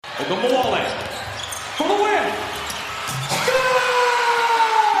Ogunbowale for the win. Good!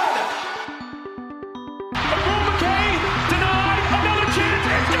 Agum McKay denied another chance.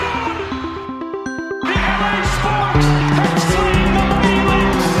 It's good! The LA Sparks have slain the Mighty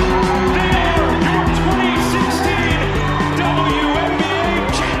Lynx. They are your 2016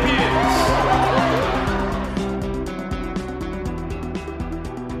 WNBA champions.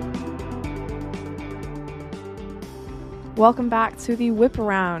 Welcome back to the Whip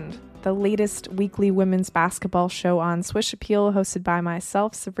Around, the latest weekly women's basketball show on Swish Appeal, hosted by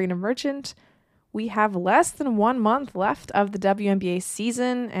myself, Sabrina Merchant. We have less than 1 month left of the WNBA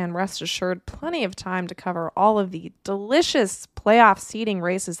season, and rest assured, plenty of time to cover all of the delicious playoff seeding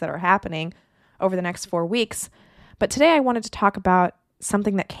races that are happening over the next 4 weeks. But today I wanted to talk about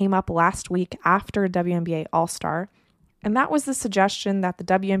something that came up last week after WNBA All-Star, and that was the suggestion that the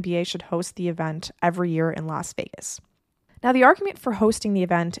WNBA should host the event every year in Las Vegas. Now, the argument for hosting the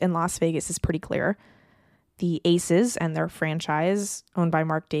event in Las Vegas is pretty clear. The Aces and their franchise, owned by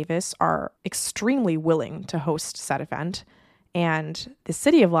Mark Davis, are extremely willing to host said event, and the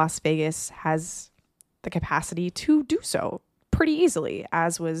city of Las Vegas has the capacity to do so pretty easily,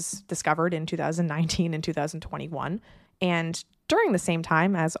 as was discovered in 2019 and 2021. And during the same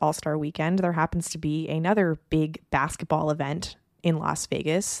time as All-Star Weekend, there happens to be another big basketball event in Las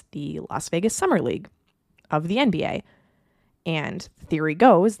Vegas, the Las Vegas Summer League of the NBA. And the theory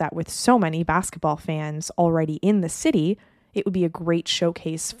goes that with so many basketball fans already in the city, it would be a great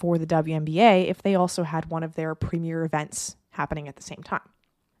showcase for the WNBA if they also had one of their premier events happening at the same time.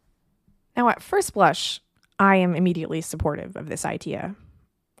 Now, at first blush, I am immediately supportive of this idea.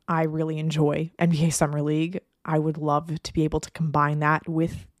 I really enjoy NBA Summer League. I would love to be able to combine that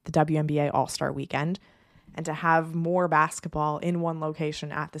with the WNBA All-Star Weekend, and to have more basketball in one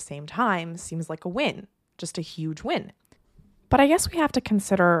location at the same time seems like a win, just a huge win. But I guess we have to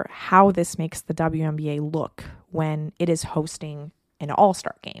consider how this makes the WNBA look when it is hosting an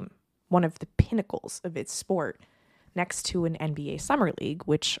all-star game, one of the pinnacles of its sport, next to an NBA Summer League,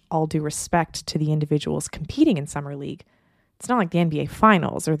 which, all due respect to the individuals competing in Summer League, it's not like the NBA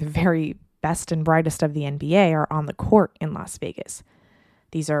Finals or the very best and brightest of the NBA are on the court in Las Vegas.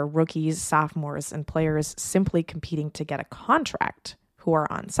 These are rookies, sophomores, and players simply competing to get a contract who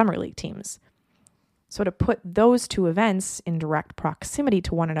are on Summer League teams. So to put those two events in direct proximity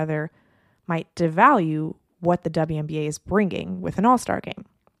to one another might devalue what the WNBA is bringing with an all-star game.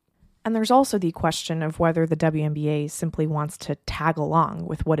 And there's also the question of whether the WNBA simply wants to tag along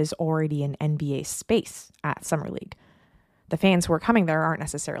with what is already an NBA space at Summer League. The fans who are coming there aren't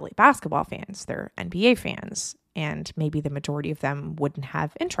necessarily basketball fans, they're NBA fans, and maybe the majority of them wouldn't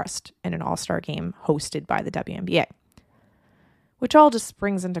have interest in an all-star game hosted by the WNBA. Which all just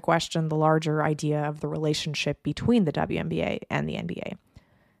brings into question the larger idea of the relationship between the WNBA and the NBA.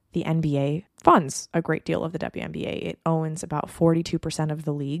 The NBA funds a great deal of the WNBA. It owns about 42% of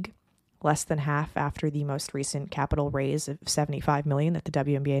the league, less than half after the most recent capital raise of $75 million that the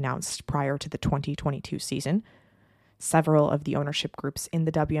WNBA announced prior to the 2022 season. Several of the ownership groups in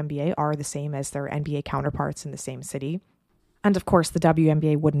the WNBA are the same as their NBA counterparts in the same city. And of course, the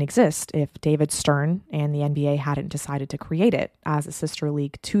WNBA wouldn't exist if David Stern and the NBA hadn't decided to create it as a sister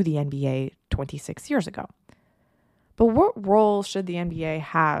league to the NBA 26 years ago. But what role should the NBA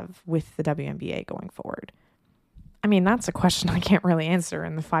have with the WNBA going forward? I mean, that's a question I can't really answer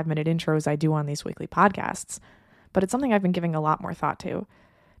in the 5-minute intros I do on these weekly podcasts, but it's something I've been giving a lot more thought to,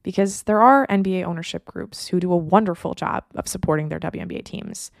 because there are NBA ownership groups who do a wonderful job of supporting their WNBA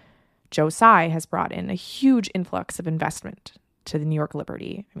teams. Joe Tsai has brought in a huge influx of investment to the New York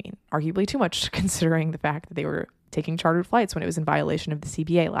Liberty. I mean, arguably too much considering the fact that they were taking chartered flights when it was in violation of the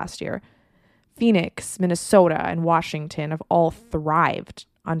CBA last year. Phoenix, Minnesota, and Washington have all thrived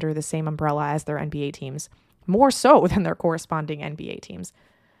under the same umbrella as their NBA teams, more so than their corresponding NBA teams.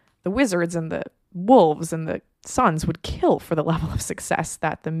 The Wizards and the Wolves and the Suns would kill for the level of success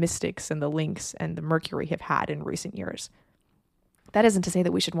that the Mystics and the Lynx and the Mercury have had in recent years. That isn't to say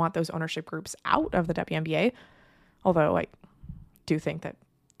that we should want those ownership groups out of the WNBA, although I do think that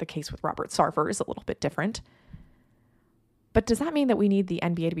the case with Robert Sarver is a little bit different. But does that mean that we need the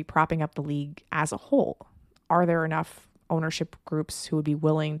NBA to be propping up the league as a whole? Are there enough ownership groups who would be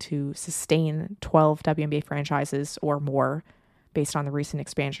willing to sustain 12 WNBA franchises or more based on the recent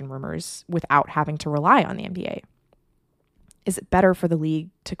expansion rumors without having to rely on the NBA? Is it better for the league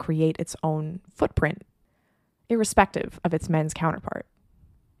to create its own footprint, irrespective of its men's counterpart?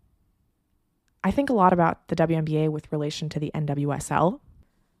 I think a lot about the WNBA with relation to the NWSL.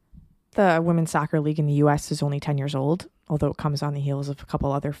 The women's soccer league in the U.S. is only 10 years old, although it comes on the heels of a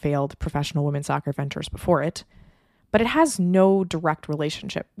couple other failed professional women's soccer ventures before it. but it has no direct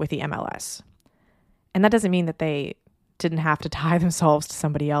relationship with the MLS. And that doesn't mean that they didn't have to tie themselves to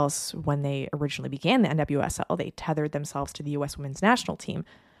somebody else when they originally began the NWSL. They tethered themselves to the U.S. women's national team,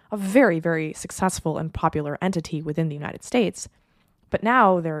 a very, very successful and popular entity within the United States. But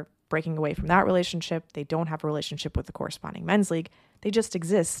now they're breaking away from that relationship. They don't have a relationship with the corresponding men's league. They just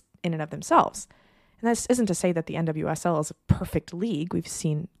exist in and of themselves. And this isn't to say that the NWSL is a perfect league. We've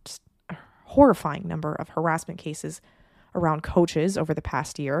seen just a horrifying number of harassment cases around coaches over the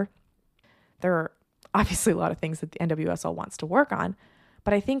past year. There are obviously a lot of things that the NWSL wants to work on,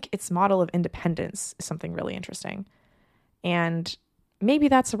 but I think its model of independence is something really interesting. And maybe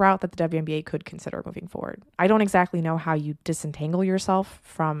that's a route that the WNBA could consider moving forward. I don't exactly know how you disentangle yourself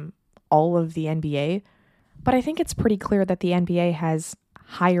from all of the NBA, but I think it's pretty clear that the NBA has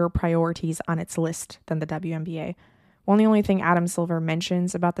higher priorities on its list than the WNBA. Well, the only thing Adam Silver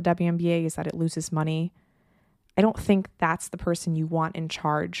mentions about the WNBA is that it loses money. I don't think that's the person you want in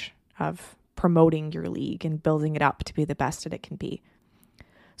charge of promoting your league and building it up to be the best that it can be.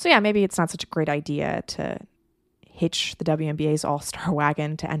 So yeah, maybe it's not such a great idea to hitch the WNBA's all-star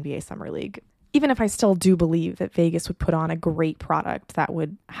wagon to NBA Summer League. Even if I still do believe that Vegas would put on a great product that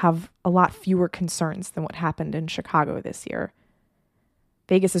would have a lot fewer concerns than what happened in Chicago this year.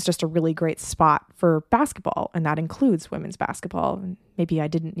 Vegas is just a really great spot for basketball, and that includes women's basketball. And maybe I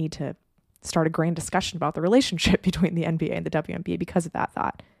didn't need to start a grand discussion about the relationship between the NBA and the WNBA because of that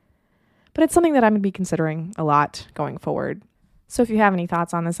thought. But it's something that I'm going to be considering a lot going forward. So if you have any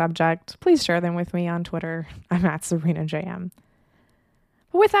thoughts on the subject, please share them with me on Twitter. I'm at SabrinaJM.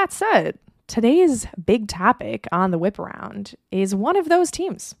 But with that said, today's big topic on the Whip Around is one of those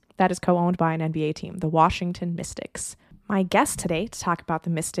teams that is co-owned by an NBA team, the Washington Mystics. My guest today to talk about the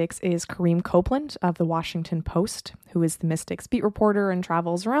Mystics is Kareem Copeland of the Washington Post, who is the Mystics beat reporter and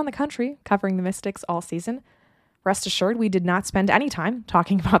travels around the country covering the Mystics all season. Rest assured, we did not spend any time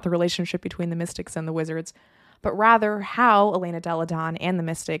talking about the relationship between the Mystics and the Wizards, but rather how Elena Delle Donne and the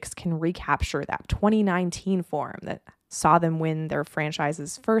Mystics can recapture that 2019 form that saw them win their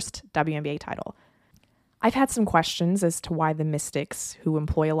franchise's first WNBA title. I've had some questions as to why the Mystics, who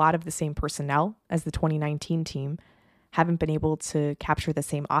employ a lot of the same personnel as the 2019 team, haven't been able to capture the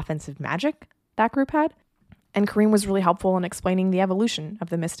same offensive magic that group had. And Kareem was really helpful in explaining the evolution of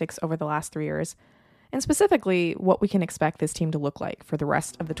the Mystics over the last 3 years, and specifically what we can expect this team to look like for the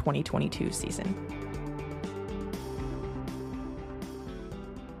rest of the 2022 season.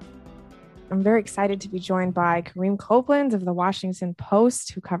 I'm very excited to be joined by Kareem Copeland of the Washington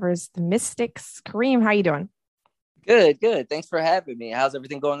Post, who covers the Mystics. Kareem, how you doing? Good. Thanks for having me. How's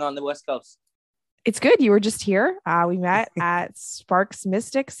everything going on the West Coast? It's good. You were just here. We met at Sparks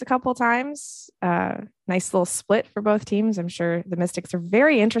Mystics a couple times. Nice little split for both teams. I'm sure the Mystics are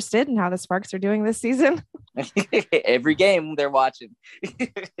very interested in how the Sparks are doing this season. Every game they're watching.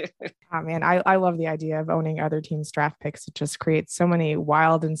 Oh, man, I love the idea of owning other teams' draft picks. It just creates so many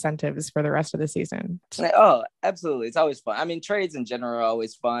wild incentives for the rest of the season. Oh, absolutely. It's always fun. I mean, trades in general are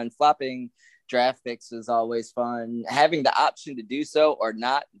always fun. Flopping draft picks is always fun. Having the option to do so or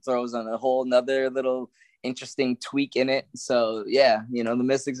not throws on a whole nother little interesting tweak in it. So yeah, the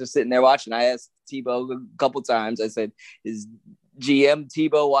Mystics are sitting there watching. I asked Tebow a couple times. I said, is GM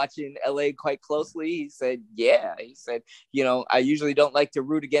Tebow watching LA quite closely? He said, yeah. He said, I usually don't like to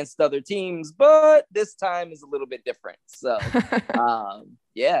root against other teams, but this time is a little bit different. So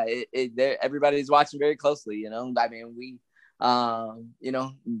yeah, everybody's watching very closely. I mean, we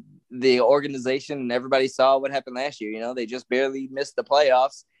the organization and everybody saw what happened last year. They just barely missed the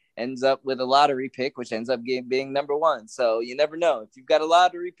playoffs, ends up with a lottery pick, which ends up being number one. So you never know. If you've got a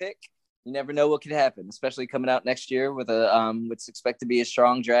lottery pick, you never know what could happen, especially coming out next year with what's expected to be a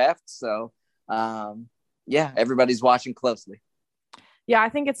strong draft. So yeah, everybody's watching closely. Yeah, I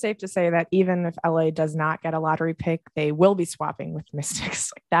think it's safe to say that even if LA does not get a lottery pick, they will be swapping with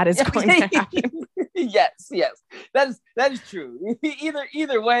Mystics. That is going to happen. Yes, that is true.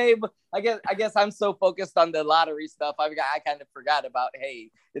 Either way, but I guess I'm so focused on the lottery stuff. I kind of forgot about, hey,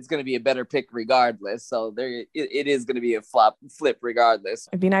 it's going to be a better pick regardless. So it is going to be a flip regardless.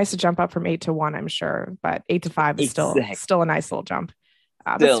 It'd be nice to jump up from 8 to 1, I'm sure, but 8 to 5 is still a nice little jump.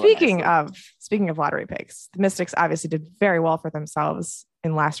 But speaking of lottery picks, the Mystics obviously did very well for themselves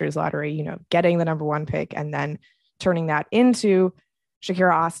in last year's lottery, getting the number 1 pick and then turning that into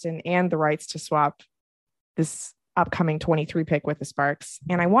Shakira Austin and the rights to swap this upcoming 23 pick with the Sparks.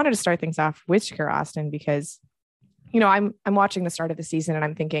 And I wanted to start things off with Shakira Austin because, I'm watching the start of the season and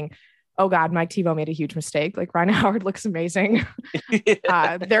I'm thinking, oh God, Mike Tebow made a huge mistake. Like, Ryan Howard looks amazing.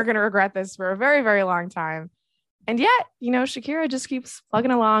 They're going to regret this for a very, very long time. And yet, Shakira just keeps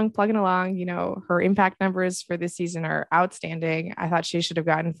plugging along, plugging along. Her impact numbers for this season are outstanding. I thought she should have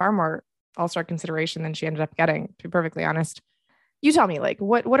gotten far more all-star consideration than she ended up getting, to be perfectly honest. You tell me, like,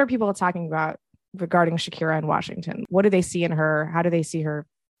 what are people talking about regarding Shakira in Washington? What do they see in her? How do they see her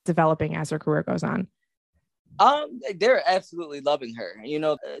developing as her career goes on? They're absolutely loving her.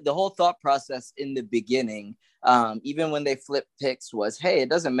 The whole thought process in the beginning, even when they flipped picks, was, hey, it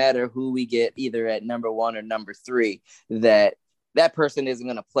doesn't matter who we get either at number 1 or number 3, that person isn't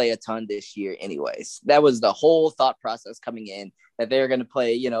going to play a ton this year anyways. That was the whole thought process coming in, that they're going to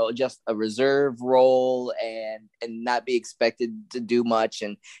play, just a reserve role and not be expected to do much,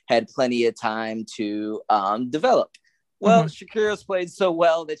 and had plenty of time to develop. Well, Shakira's played so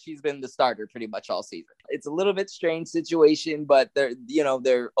well that she's been the starter pretty much all season. It's a little bit strange situation, but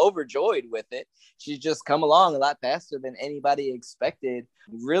they're overjoyed with it. She's just come along a lot faster than anybody expected.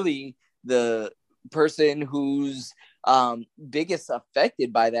 Really, the person who's biggest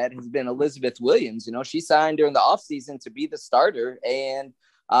affected by that has been Elizabeth Williams. She signed during the offseason to be the starter, and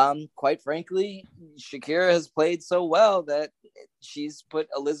quite frankly, Shakira has played so well that she's put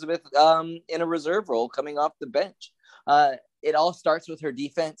Elizabeth in a reserve role coming off the bench. It all starts with her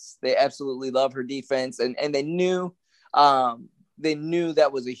defense. They absolutely love her defense, and they knew that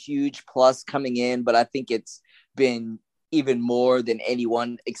was a huge plus coming in, but I think it's been even more than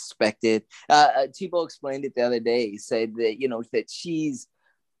anyone expected. Tebow explained it the other day. He said that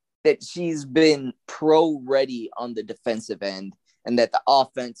she's been pro ready on the defensive end, and that the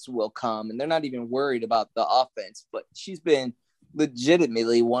offense will come, and they're not even worried about the offense, but she's been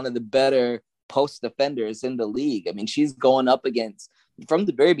legitimately one of the better post defenders in the league. I mean, she's going up against, from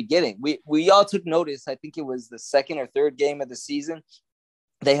the very beginning, we all took notice. I think it was the second or third game of the season.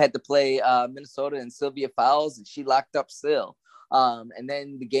 They had to play Minnesota and Sylvia Fowles, and she locked up Syl. And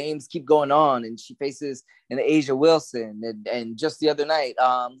then the games keep going on, and she faces an Asia Wilson, and just the other night,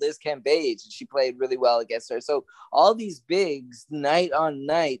 Liz Cambage, and she played really well against her. So all these bigs night on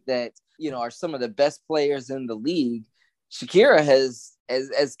night that, are some of the best players in the league, Shakira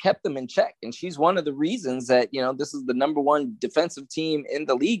has kept them in check. And she's one of the reasons that, this is the number 1 defensive team in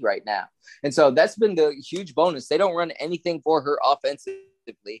the league right now. And so that's been the huge bonus. They don't run anything for her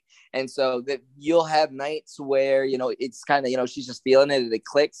offensively. And so that you'll have nights where, it's kind of, she's just feeling it, it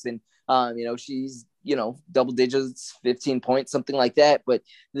clicks, and, she's, double digits, 15 points, something like that. But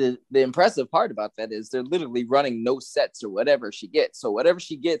the impressive part about that is they're literally running no sets or whatever she gets. So whatever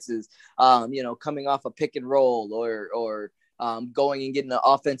she gets is, coming off a pick and roll, or going and getting an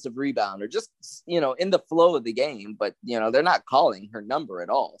offensive rebound, or just, in the flow of the game. But, they're not calling her number at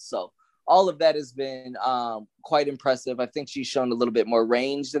all. So all of that has been quite impressive. I think she's shown a little bit more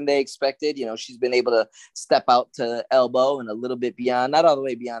range than they expected. She's been able to step out to elbow and a little bit beyond, not all the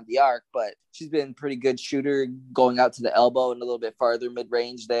way beyond the arc, but she's been a pretty good shooter going out to the elbow and a little bit farther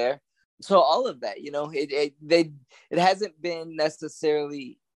mid-range there. So all of that, it hasn't been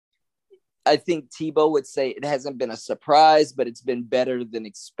necessarily, I think Tebow would say it hasn't been a surprise, but it's been better than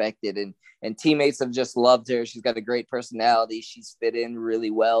expected. And teammates have just loved her. She's got a great personality. She's fit in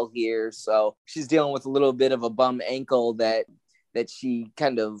really well here. So she's dealing with a little bit of a bum ankle that she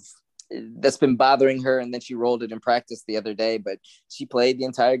that's been bothering her. And then she rolled it in practice the other day, but she played the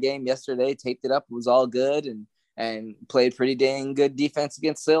entire game yesterday, taped it up. It was all good, and played pretty dang good defense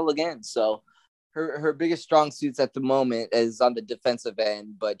against Syl again. So her biggest strong suits at the moment is on the defensive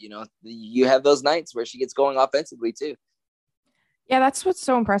end, but you have those nights where she gets going offensively too. Yeah, that's what's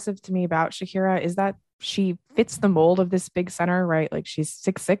so impressive to me about Shakira, is that she fits the mold of this big center, right? Like, she's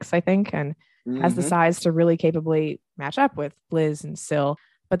 6'6", I think, and has the size to really capably match up with Liz and Syl,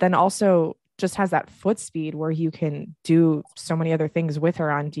 but then also just has that foot speed where you can do so many other things with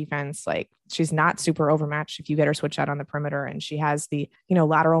her on defense. Like, she's not super overmatched if you get her switch out on the perimeter, and she has the,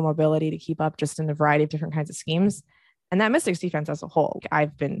 lateral mobility to keep up just in a variety of different kinds of schemes. And that Mystics defense as a whole,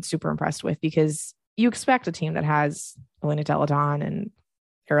 I've been super impressed with, because you expect a team that has Elena Delle Donne and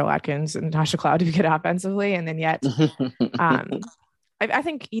Errol Atkins and Natasha Cloud to be good offensively. And then yet, I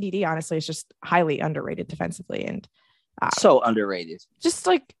think EDD honestly is just highly underrated defensively, and so underrated. Just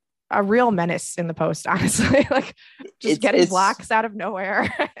like a real menace in the post, honestly. Like, just getting blocks out of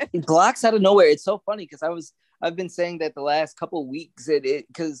nowhere. Blocks out of nowhere. It's so funny because I've been saying that the last couple of weeks,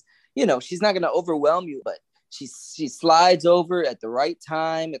 because she's not going to overwhelm you, but she slides over at the right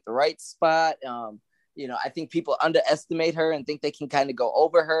time, at the right spot. I think people underestimate her and think they can kind of go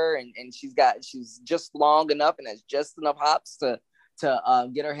over her, and she's just long enough and has just enough hops to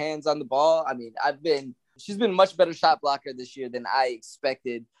get her hands on the ball. I mean, she's been a much better shot blocker this year than I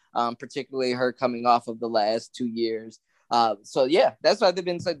expected, particularly her coming off of the last 2 years. So yeah, that's why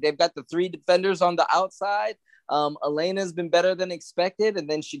they've got the 3 defenders on the outside. Elena's been better than expected, and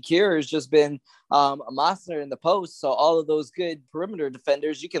then Shakira has just been a monster in the post. So all of those good perimeter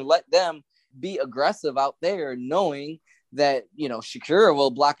defenders, you can let them be aggressive out there, knowing that, you know, Shakira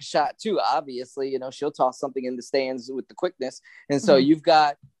will block a shot too. Obviously, you know, she'll toss something in the stands with the quickness. And so you've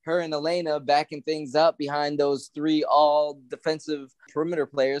got her and Elena backing things up behind those three all defensive perimeter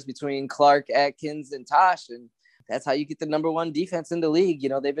players between Clark, Atkins, and Tosh. And that's how you get the number one defense in the league. You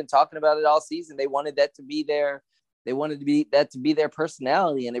know, they've been talking about it all season. They wanted that to be their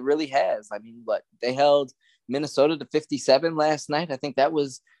personality, and it really has. I mean, they held Minnesota to 57 last night. I think that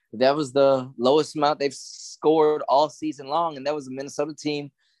was the lowest amount they've scored all season long. And that was a Minnesota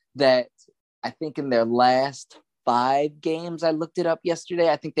team that I think in their last 5 games, I looked it up yesterday,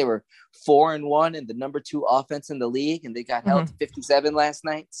 I think they were 4-1 and the number 2 offense in the league, and they got held to 57 last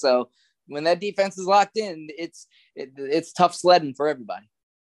night. So when that defense is locked in, it's tough sledding for everybody.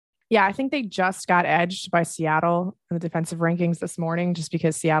 Yeah, I think they just got edged by Seattle in the defensive rankings this morning, just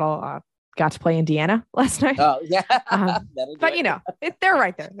because Seattle got to play Indiana last night. Oh, yeah. But, you know, they're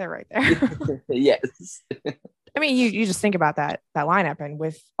right there. They're right there. Yes. I mean, you just think about that lineup, and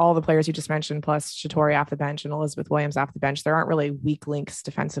with all the players you just mentioned, plus Shatori off the bench and Elizabeth Williams off the bench, there aren't really weak links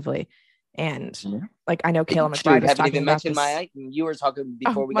defensively. And like, I know Kayla McBride was talking about this. You were talking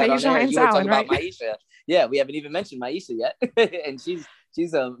before we got on there. You were talking about Maisha. Yeah, we haven't even mentioned Maisha yet. And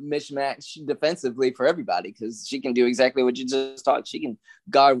she's a mismatch defensively for everybody, because she can do exactly what you just talked. She can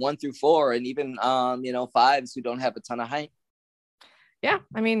guard 1 through 4 and even fives who don't have a ton of height. Yeah,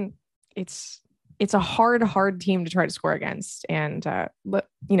 I mean, it's a hard team to try to score against. And Kayla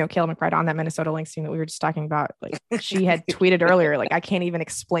McBride on that Minnesota Lynx team that we were just talking about, like, she had tweeted earlier, like, I can't even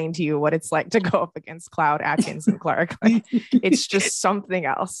explain to you what it's like to go up against Cloud, Atkins, and Clark. Like, it's just something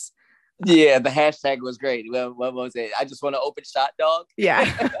else. Yeah, the hashtag was great. Well, what was it? I just want to open shot, dog. Yeah.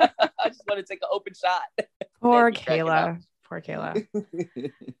 I just want to take an open shot. Poor Kayla.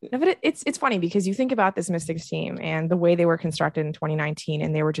 No, but it's funny, because you think about this Mystics team and the way they were constructed in 2019,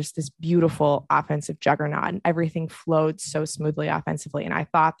 and they were just this beautiful offensive juggernaut, and everything flowed so smoothly offensively. And I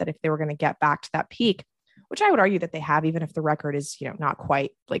thought that if they were going to get back to that peak, which I would argue that they have, even if the record is, not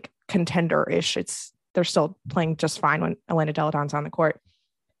quite like contender-ish, they're still playing just fine when Elena Delle Donne's on the court.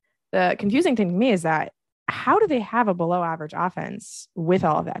 The confusing thing to me is that, how do they have a below average offense with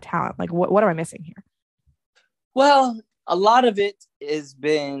all of that talent? Like, what am I missing here? Well, a lot of it has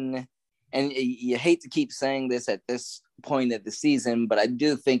been, and you hate to keep saying this at this point of the season, but I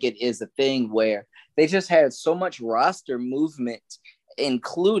do think it is a thing where they just had so much roster movement,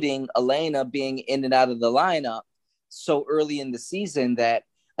 including Elena being in and out of the lineup so early in the season, that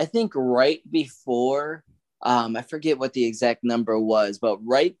I think right before, I forget what the exact number was, but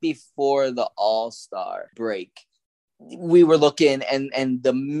right before the All-Star break, we were looking, and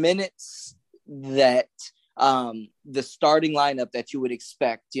the minutes that the starting lineup that you would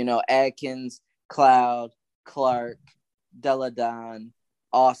expect, Atkins, Cloud, Clark, Delle Donne,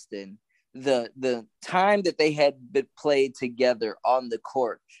 Austin, the time that they had been played together on the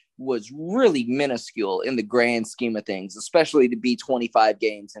court was really minuscule in the grand scheme of things, especially to be 25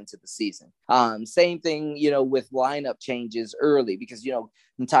 games into the season. Same thing, with lineup changes early, because,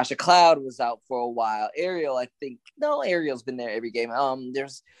 Natasha Cloud was out for a while. Ariel's been there every game.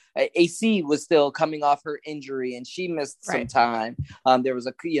 There's AC was still coming off her injury, and she missed some time. There was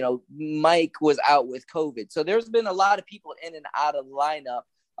Mike was out with COVID. So there's been a lot of people in and out of the lineup,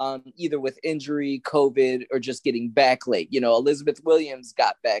 either with injury, COVID, or just getting back late. Elizabeth Williams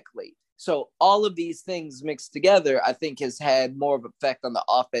got back late. So all of these things mixed together, I think, has had more of an effect on the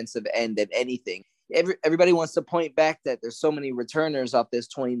offensive end than anything. Everybody wants to point back that there's so many returners off this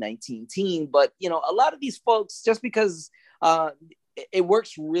 2019 team, but, a lot of these folks, just because it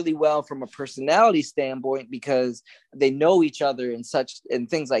works really well from a personality standpoint, because they know each other and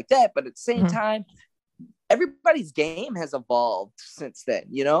things like that. But at the same time, everybody's game has evolved since then.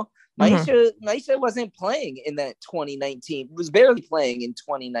 Maisha wasn't playing in that 2019, was barely playing in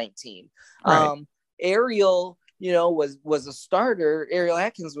 2019. Right. Ariel, was a starter. Ariel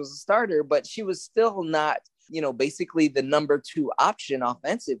Atkins was a starter, but she was still not, basically the number 2 option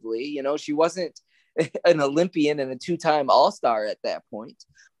offensively. She wasn't an Olympian and a 2-time All-Star at that point.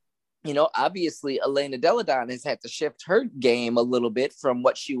 Obviously Elena Delle Donne has had to shift her game a little bit from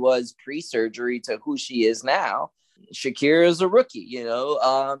what she was pre-surgery to who she is now. Shakira is a rookie,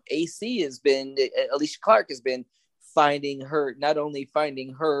 AC has been, Alicia Clark has been not only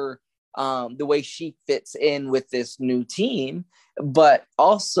finding her the way she fits in with this new team, but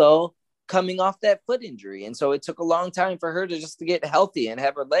also coming off that foot injury. And so it took a long time for her to get healthy and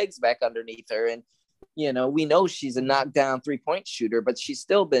have her legs back underneath her. And, We know she's a knockdown 3-point shooter, but she's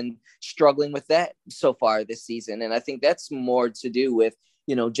still been struggling with that so far this season. And I think that's more to do with,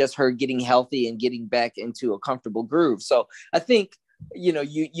 just her getting healthy and getting back into a comfortable groove. So I think,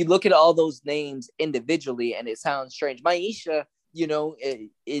 you look at all those names individually and it sounds strange. Maisha,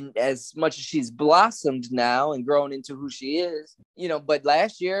 in as much as she's blossomed now and grown into who she is, but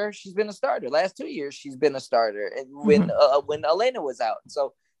last year she's been a starter. Last 2 years she's been a starter, and when Elena was out.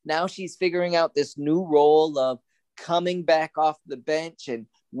 So now she's figuring out this new role of coming back off the bench and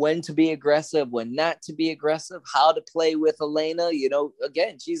when to be aggressive, when not to be aggressive, how to play with Elena.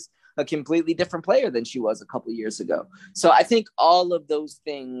 Again, she's a completely different player than she was a couple of years ago. So I think all of those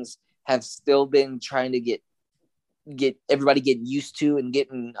things have still been trying to get everybody getting used to and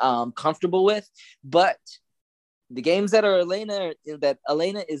getting comfortable with. But the games that Elena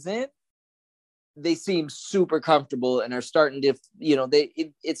is in, they seem super comfortable and are starting to,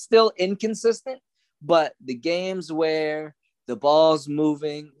 it's still inconsistent, but the games where the ball's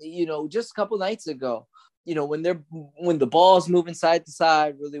moving, just a couple nights ago, when the ball's moving side to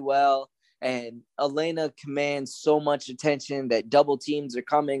side really well, and Elena commands so much attention that double teams are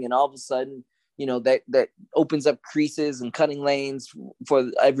coming, and all of a sudden, that opens up creases and cutting lanes for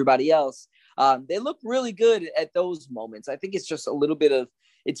everybody else. They look really good at those moments. I think it's just a little bit of,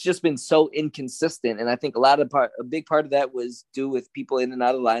 it's just been so inconsistent. And I think a big part of that was due with people in and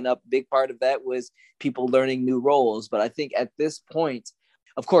out of the lineup. A big part of that was people learning new roles. But I think at this point,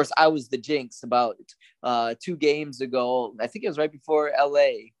 of course, I was the jinx about 2 games ago. I think it was right before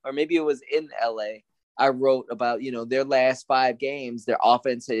LA, or maybe it was in LA. I wrote about, their last 5 games, their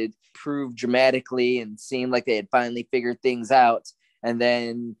offense had improved dramatically and seemed like they had finally figured things out. And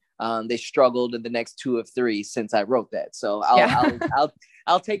then they struggled in the next 2 of 3 since I wrote that. So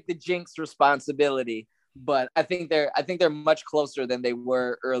I'll take the jinx responsibility, but I think they're much closer than they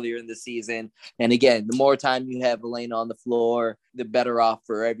were earlier in the season. And again, the more time you have Elena on the floor, the better off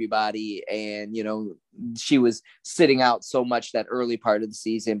for everybody. And, she was sitting out so much that early part of the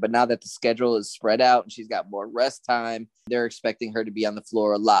season, but now that the schedule is spread out and she's got more rest time, they're expecting her to be on the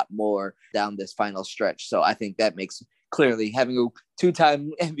floor a lot more down this final stretch. So I think that makes, clearly having a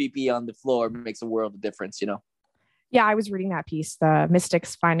 2-time MVP on the floor makes a world of difference, Yeah, I was reading that piece, the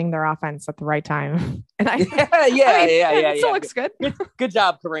Mystics finding their offense at the right time. And it still looks good. Good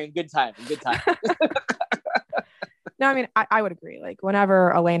job, Kareem. Good time. No, I mean, I would agree. Like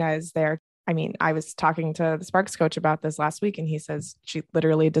whenever Elena is there, I mean, I was talking to the Sparks coach about this last week, and he says she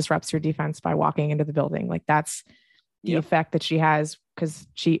literally disrupts your defense by walking into the building. Like that's the effect that she has, because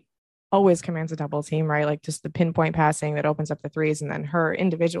she always commands a double team, right? Like just the pinpoint passing that opens up the threes, and then her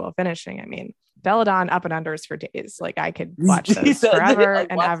individual finishing. I mean, Belladon up and unders for days. Like I could watch those forever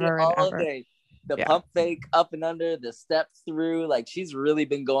and ever and ever. Day. The pump fake up and under, the step through, like she's really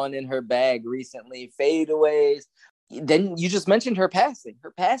been going in her bag recently. Fadeaways. Then you just mentioned her passing.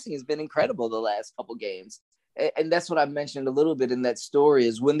 Her passing has been incredible the last couple games. And that's what I mentioned a little bit in that story,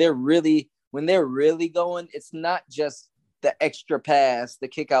 is when they're really going, it's not just the extra pass, the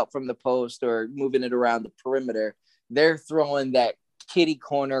kick out from the post or moving it around the perimeter. They're throwing that kitty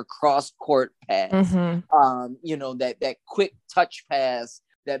corner cross court pass, that quick touch pass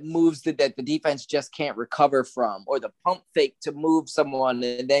that moves that the defense just can't recover from, or the pump fake to move someone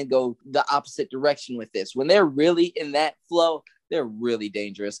and then go the opposite direction with this. When they're really in that flow, they're really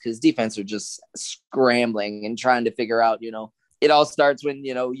dangerous, because defense are just scrambling and trying to figure out, it all starts when,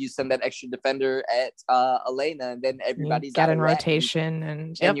 you send that extra defender at Elena, and then everybody's get in rotation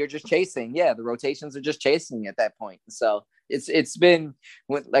and you're just chasing. Yeah. The rotations are just chasing at that point. So it's been,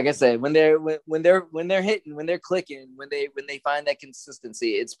 like I said, when they're hitting, when they're clicking, when they find that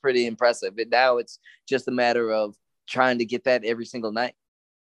consistency, it's pretty impressive. And now it's just a matter of trying to get that every single night.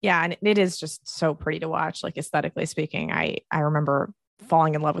 Yeah. And it is just so pretty to watch, like aesthetically speaking. I remember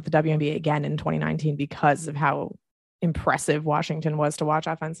falling in love with the WNBA again in 2019 because of how impressive Washington was to watch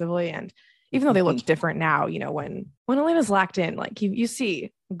offensively. And even though they look different now, when Elena's locked in, like you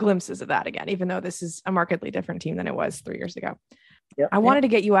see glimpses of that again, even though this is a markedly different team than it was 3 years ago. I wanted to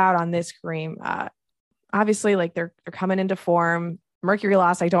get you out on this, Kareem. Obviously, like they're coming into form. Mercury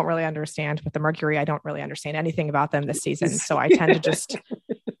loss, I don't really understand, but the Mercury, I don't really understand anything about them this season. So I tend to just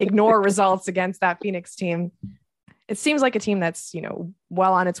ignore results against that Phoenix team. It seems like a team that's,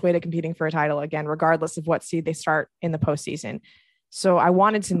 well on its way to competing for a title again, regardless of what seed they start in the postseason. So I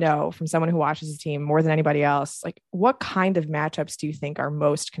wanted to know from someone who watches the team more than anybody else, like what kind of matchups do you think are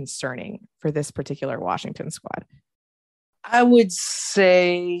most concerning for this particular Washington squad? I would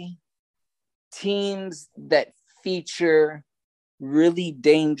say teams that feature really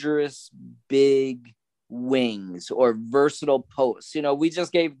dangerous big wings or versatile posts. We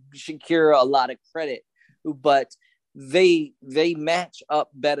just gave Shakira a lot of credit but they match up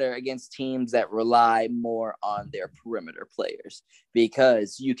better against teams that rely more on their perimeter players,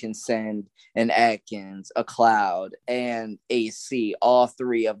 because you can send an Atkins, a Cloud, and AC, all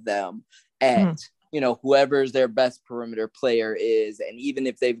three of them at whoever's their best perimeter player is. And even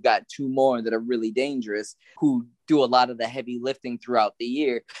if they've got two more that are really dangerous, who do a lot of the heavy lifting throughout the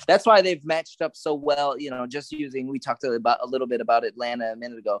year, that's why they've matched up so well. We talked about a little bit about Atlanta a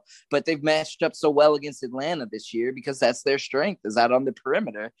minute ago, but they've matched up so well against Atlanta this year because that's their strength, is out on the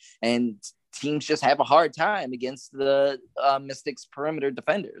perimeter. And teams just have a hard time against the Mystics perimeter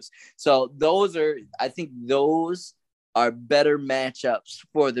defenders. So I think those are better matchups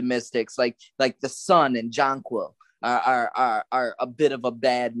for the Mystics. Like the Sun and Jonquil are a bit of a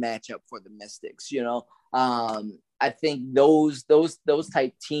bad matchup for the Mystics. I think those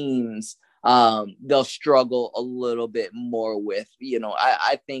type teams, they'll struggle a little bit more with.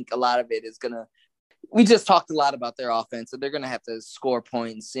 I think a lot of it is gonna. We just talked a lot about their offense, so they're going to have to score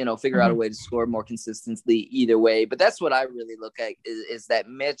points, figure out a way to score more consistently either way. But that's what I really look at is that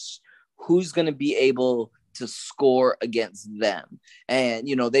Mitch, who's going to be able to score against them. And,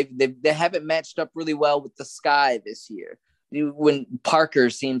 they haven't matched up really well with the Sky this year. When Parker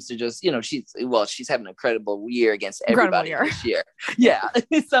seems to just, she's having an incredible year against everybody this year. Yeah.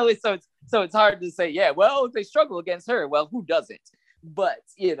 So it's hard to say, yeah, well, if they struggle against her, well, who doesn't? But,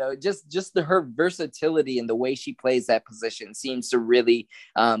 just her versatility and the way she plays that position seems to really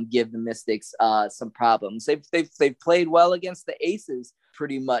give the Mystics some problems. They've played well against the Aces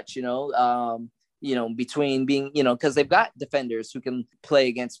pretty much, between being, because they've got defenders who can play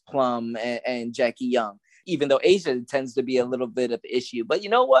against Plum and Jackie Young, even though Asia tends to be a little bit of an issue. But you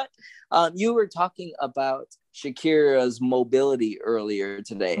know what? You were talking about Shakira's mobility earlier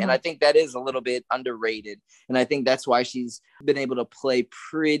today, and I think that is a little bit underrated. And I think that's why she's been able to play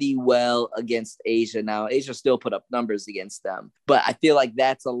pretty well against Asia. Now, Asia still put up numbers against them, but I feel like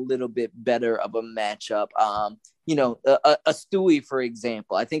that's a little bit better of a matchup. A Stewie, for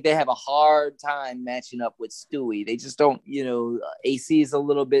example, I think they have a hard time matching up with Stewie. They just don't, AC is a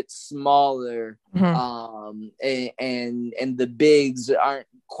little bit smaller, and the bigs aren't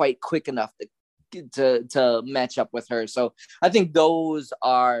quite quick enough to match up with her. So I think those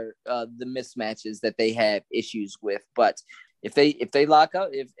are the mismatches that they have issues with. But if they lock up,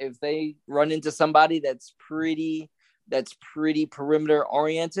 if they run into somebody that's pretty perimeter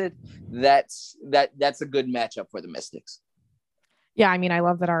oriented, that's a good matchup for the Mystics. Yeah, I mean, I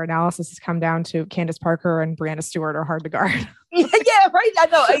love that our analysis has come down to Candace Parker and Brianna Stewart are hard to guard. Yeah, right. I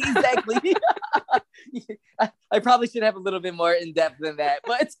know, exactly. I probably should have a little bit more in depth than that,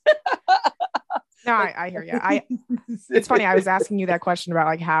 but no, I hear you. It's funny. I was asking you that question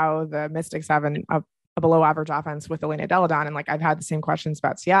about how the Mystics have a below average offense with Elena Delle Donne. And I've had the same questions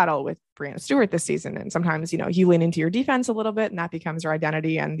about Seattle with Brianna Stewart this season. And sometimes, you lean into your defense a little bit and that becomes your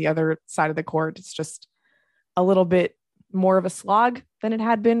identity. And the other side of the court, it's just a little bit more of a slog than it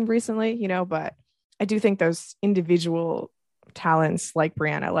had been recently, but I do think those individual talents like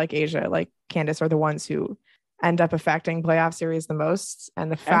Brianna, like Asia, like Candace are the ones who end up affecting playoff series the most. And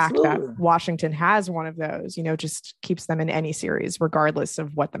the fact that Washington has one of those, just keeps them in any series, regardless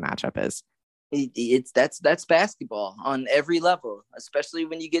of what the matchup is. That's basketball on every level, especially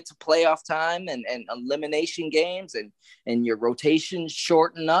when you get to playoff time and elimination games and your rotations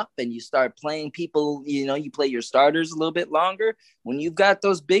shorten up and you start playing people, you play your starters a little bit longer. When you've got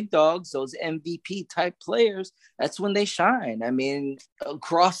those big dogs, those MVP type players, that's when they shine. I mean,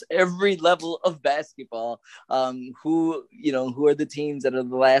 across every level of basketball, who are the teams that are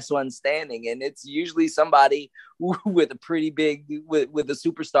the last ones standing? And it's usually somebody with a pretty big, with a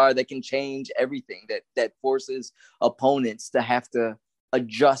superstar that can change everything, that forces opponents to have to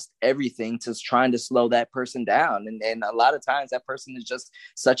adjust everything to trying to slow that person down. And a lot of times that person is just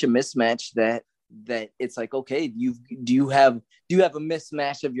such a mismatch that it's like, okay, do you have a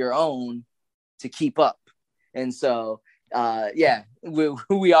mismatch of your own to keep up? And so,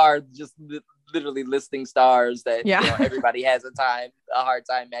 we are just literally listing stars that everybody has a hard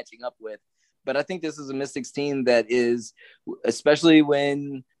time matching up with. But I think this is a Mystics team that is, especially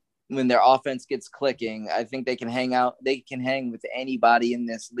when their offense gets clicking, I think they can hang out. They can hang with anybody in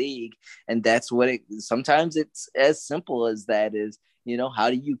this league. And that's sometimes it's as simple as that is, how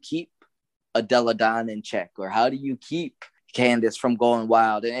do you keep a Delle Donne in check, or how do you keep Candace from going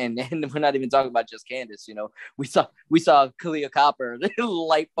wild? And we're not even talking about just Candace. We saw Kalia Copper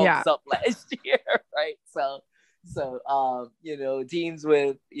light folks up last year, right? So, teams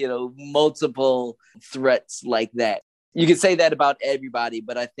with, multiple threats like that. You can say that about everybody,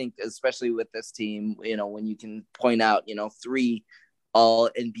 but I think especially with this team, when you can point out, three all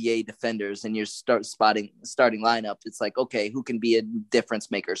NBA defenders and you're starting lineup, it's like, okay, who can be a difference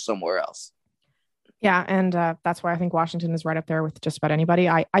maker somewhere else? Yeah, and that's why I think Washington is right up there with just about anybody.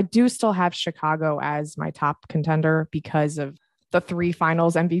 I do still have Chicago as my top contender because of the 3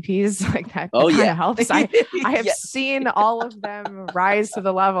 finals MVPs. Like that kind of helps. I have seen all of them rise to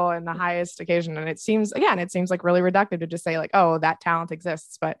the level in the highest occasion. And it seems like really reductive to just say like, oh, that talent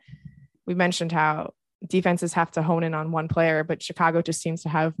exists. But we mentioned how defenses have to hone in on one player, but Chicago just seems to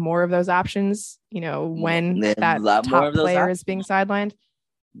have more of those options, when that top player is being sidelined.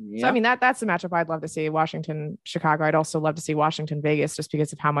 Yeah. So, I mean, that's the matchup I'd love to see, Washington, Chicago. I'd also love to see Washington, Vegas, just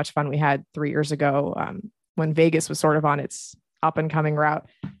because of how much fun we had 3 years ago when Vegas was sort of on its up and coming route.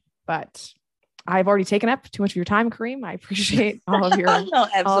 But I've already taken up too much of your time, Kareem. I appreciate all of your,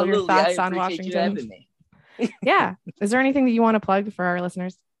 all of your thoughts on Washington. Yeah. Is there anything that you want to plug for our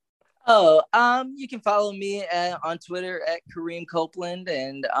listeners? You can follow me on Twitter at Kareem Copeland,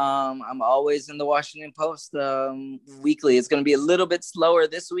 and I'm always in the Washington Post weekly. It's going to be a little bit slower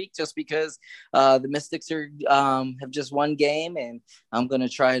this week just because the Mystics have just one game, and I'm going to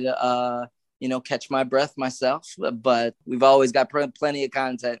try to catch my breath myself. But we've always got plenty of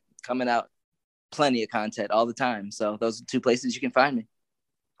content coming out, plenty of content all the time. So those are 2 places you can find me.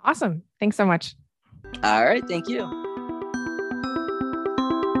 Awesome. Thanks so much. All right. Thank you.